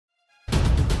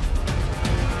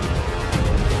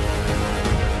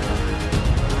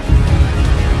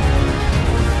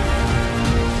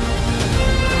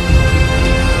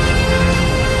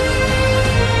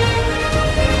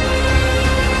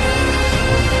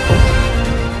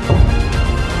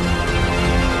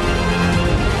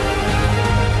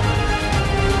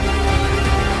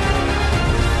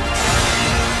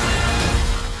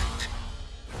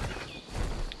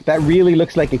That really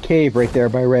looks like a cave right there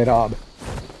by Red Ob.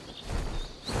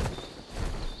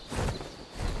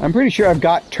 I'm pretty sure I've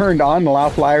got turned on allow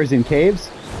flyers in caves.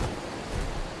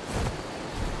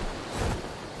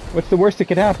 What's the worst that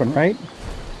could happen, right?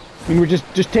 I mean, we're just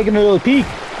taking a little peek.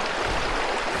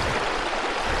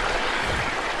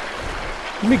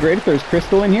 It'd be great if there's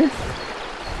crystal in here.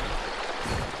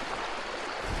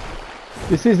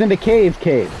 This isn't a cave.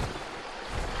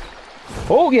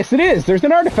 Oh, yes it is. There's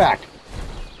an artifact.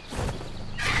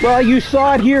 Well, you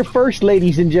saw it here first,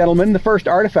 ladies and gentlemen. The first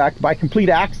artifact by complete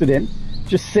accident.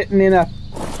 Just sitting in a...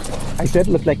 I said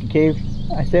it looked like a cave.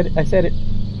 I said it.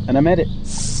 And I meant it.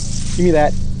 Give me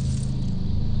that.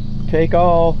 Take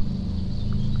all.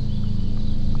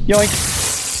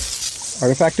 Yoink.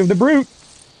 Artifact of the Brute.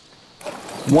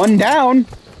 One down.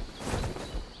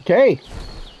 Okay.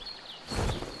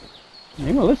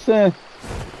 Well, let's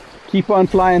keep on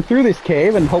flying through this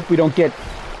cave and hope we don't get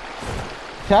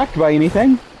attacked by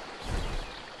anything.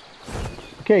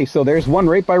 Okay, so there's one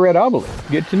right by Red Obelisk.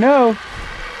 Good to know. In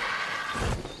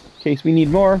case we need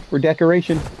more for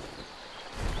decoration.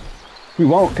 We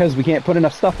won't, because we can't put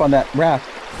enough stuff on that raft.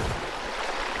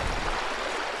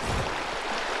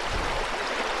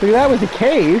 So that was a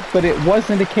cave, but it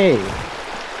wasn't a cave.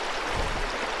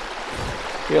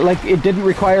 It didn't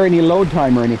require any load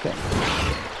time or anything.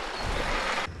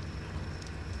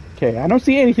 Okay, I don't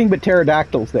see anything but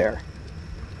pterodactyls there.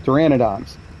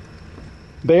 Pteranodons.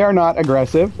 They are not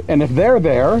aggressive, and if they're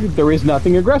there, there is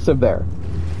nothing aggressive there.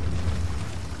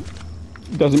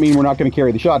 Doesn't mean we're not going to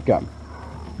carry the shotgun.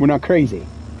 We're not crazy.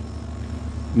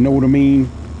 Know what I mean?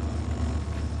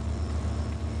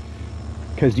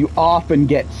 Because you often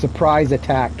get surprise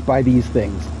attacked by these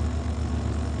things.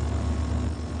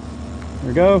 There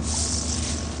we go.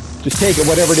 Just take it,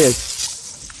 whatever it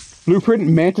is. Blueprint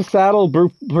mantis saddle,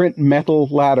 blueprint metal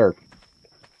ladder.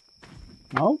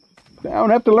 No, I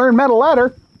don't have to learn metal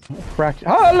ladder.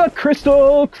 Oh, look,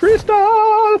 crystal!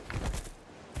 Crystal!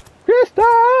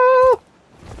 Crystal!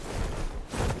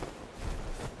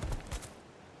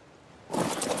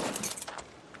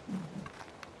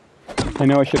 I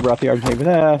know I should have brought the Argentine,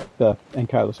 but the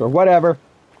Ankylosaur, whatever.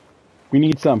 We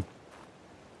need some.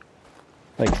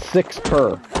 Like 6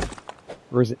 per.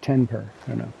 Or is it 10 per? I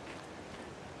don't know.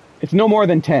 It's no more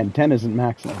than 10. 10 isn't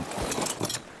maximum.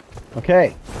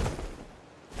 Okay.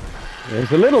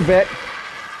 There's a little bit.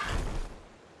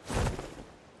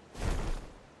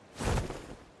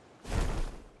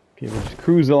 Okay, we'll just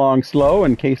cruise along slow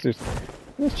in case there's...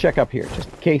 Let's check up here, just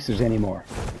in case there's any more.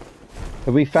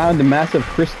 Have we found the massive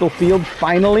crystal field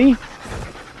finally?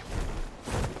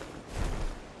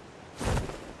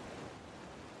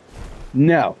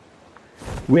 No.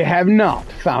 We have not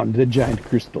found the giant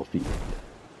crystal field.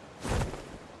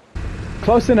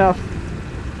 Close enough.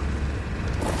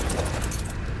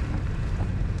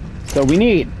 So we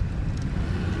need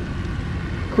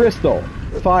crystal,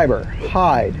 fiber,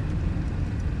 hide,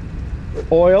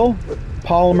 oil,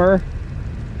 polymer,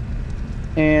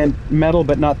 and metal,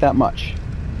 but not that much.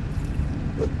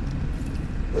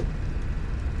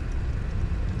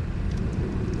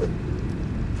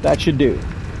 That should do.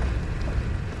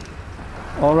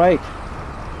 All right.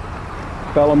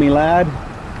 Follow me, lad.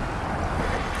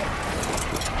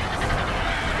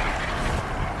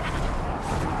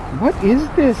 What is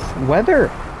this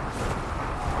weather?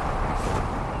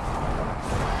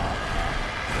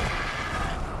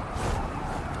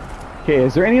 Okay,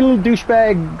 is there any little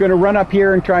douchebag gonna run up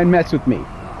here and try and mess with me?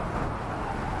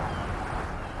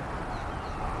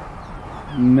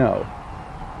 No.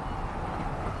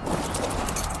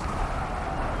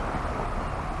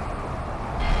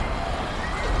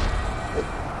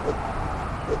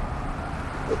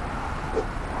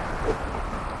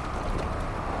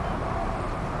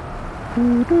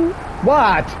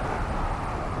 What?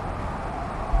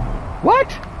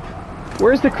 What?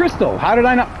 Where's the crystal? How did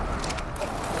I not...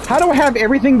 How do I have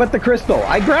everything but the crystal?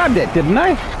 I grabbed it, didn't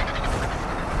I?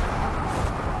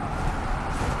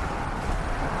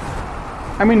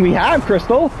 I mean, we have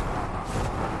crystal.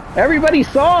 Everybody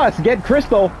saw us get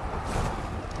crystal.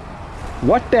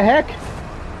 What the heck?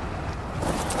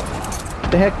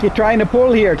 The heck you trying to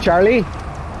pull here, Charlie?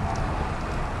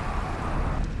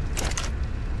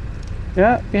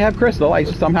 Yeah, we have crystal. I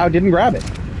somehow didn't grab it.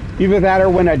 Either that or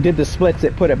when I did the splits,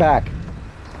 it put it back.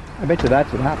 I bet you that's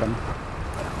what happened.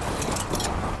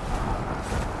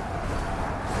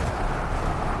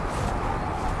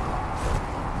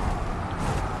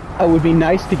 It would be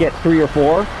nice to get 3 or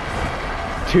 4.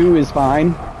 2 is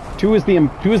fine. 2 is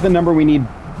the number we need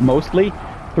mostly.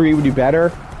 3 would be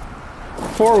better.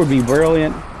 4 would be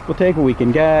brilliant. We'll take what we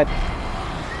can get.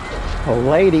 Oh,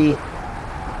 lady.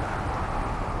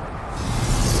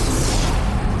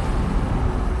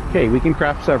 Okay, we can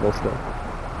craft several still.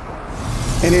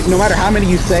 And no matter how many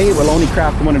you say, it will only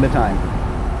craft one at a time.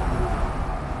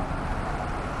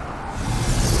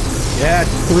 Yeah,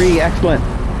 it's 3. Excellent.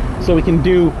 So we can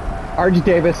do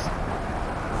Argentavis,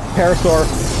 Parasaur.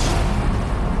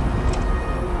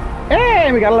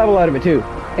 Hey, we got a level out of it too.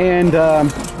 And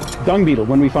Dung Beetle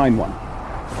when we find one.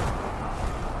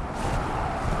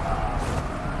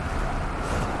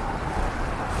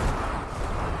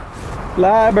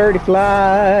 Fly, birdie,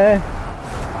 fly,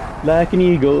 like an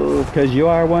eagle, because you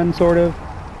are one sort of.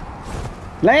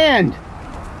 Land!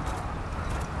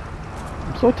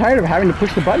 I'm so tired of having to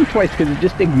push the button twice because it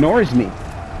just ignores me.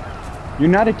 You're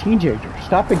not a teenager.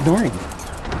 Stop ignoring me.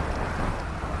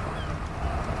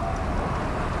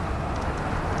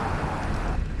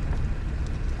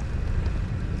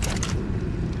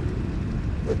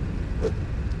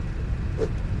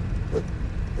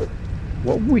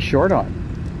 What were we short on?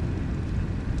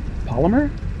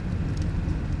 Polymer?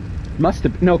 Must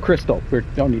have... No, crystal. We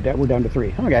don't need that. We're down to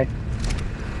 3. Okay.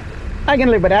 I can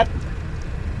live with that.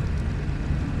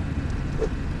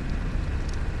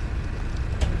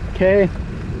 Okay.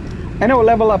 I know,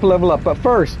 level up, but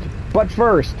first.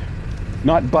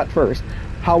 Not but first.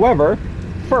 However,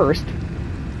 first,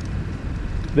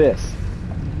 this.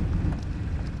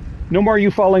 No more you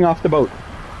falling off the boat.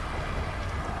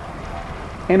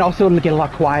 And also it'll get a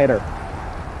lot quieter.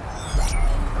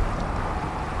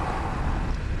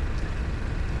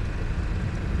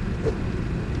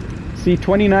 See,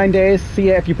 29 days. See,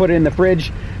 if you put it in the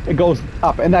fridge, it goes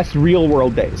up, and that's real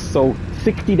world days. So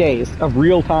 60 days of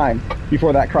real time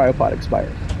before that cryopod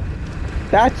expires.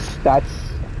 That's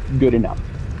good enough.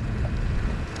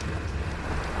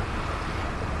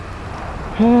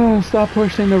 Stop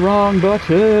pushing the wrong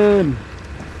button.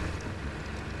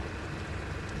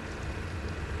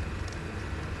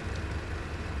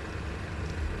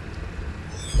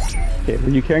 Okay, were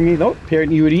you carrying me? Nope,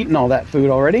 apparently you had eaten all that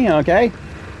food already. Okay.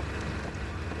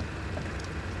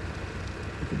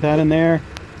 Put that in there,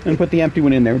 and put the empty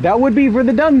one in there. That would be for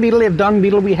the Dung Beetle if Dung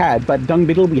Beetle we had, but Dung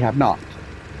Beetle we have not.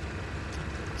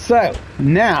 So,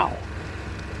 now,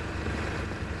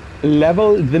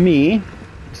 level the me.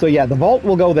 So yeah, the vault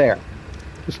will go there.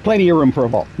 There's plenty of room for a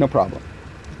vault, no problem.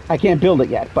 I can't build it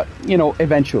yet, but, you know,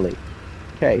 eventually.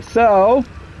 Okay, so,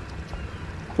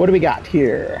 what do we got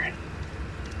here?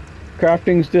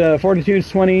 Crafting's fortitude's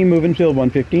 20, moving field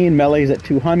 115, melee's at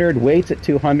 200, weight's at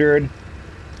 200.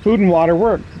 Food and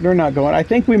water, they're not going. I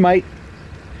think we might...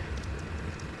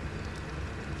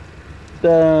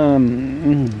 No,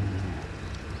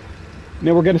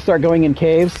 we're going to start going in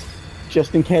caves,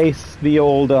 just in case the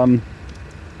old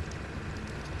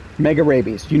mega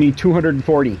rabies. You need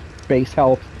 240 base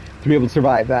health to be able to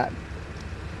survive that.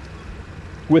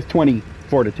 With 20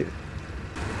 fortitude.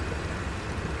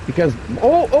 Because,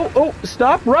 oh,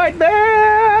 stop right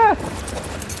there!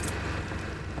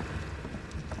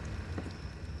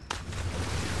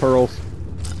 Pearls.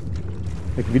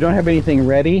 Like, if you don't have anything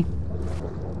ready...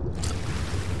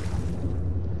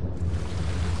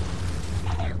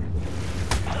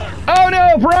 Oh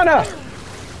no, piranha!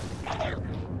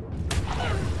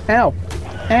 Ow.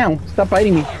 Ow. Stop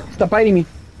biting me. Stop biting me.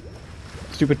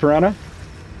 Stupid piranha.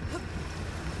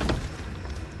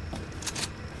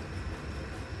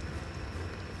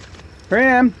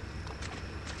 Ram!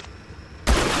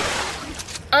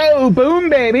 Oh, boom,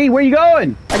 baby! Where you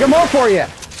going? I got more for you!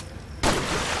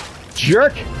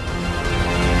 Jerk!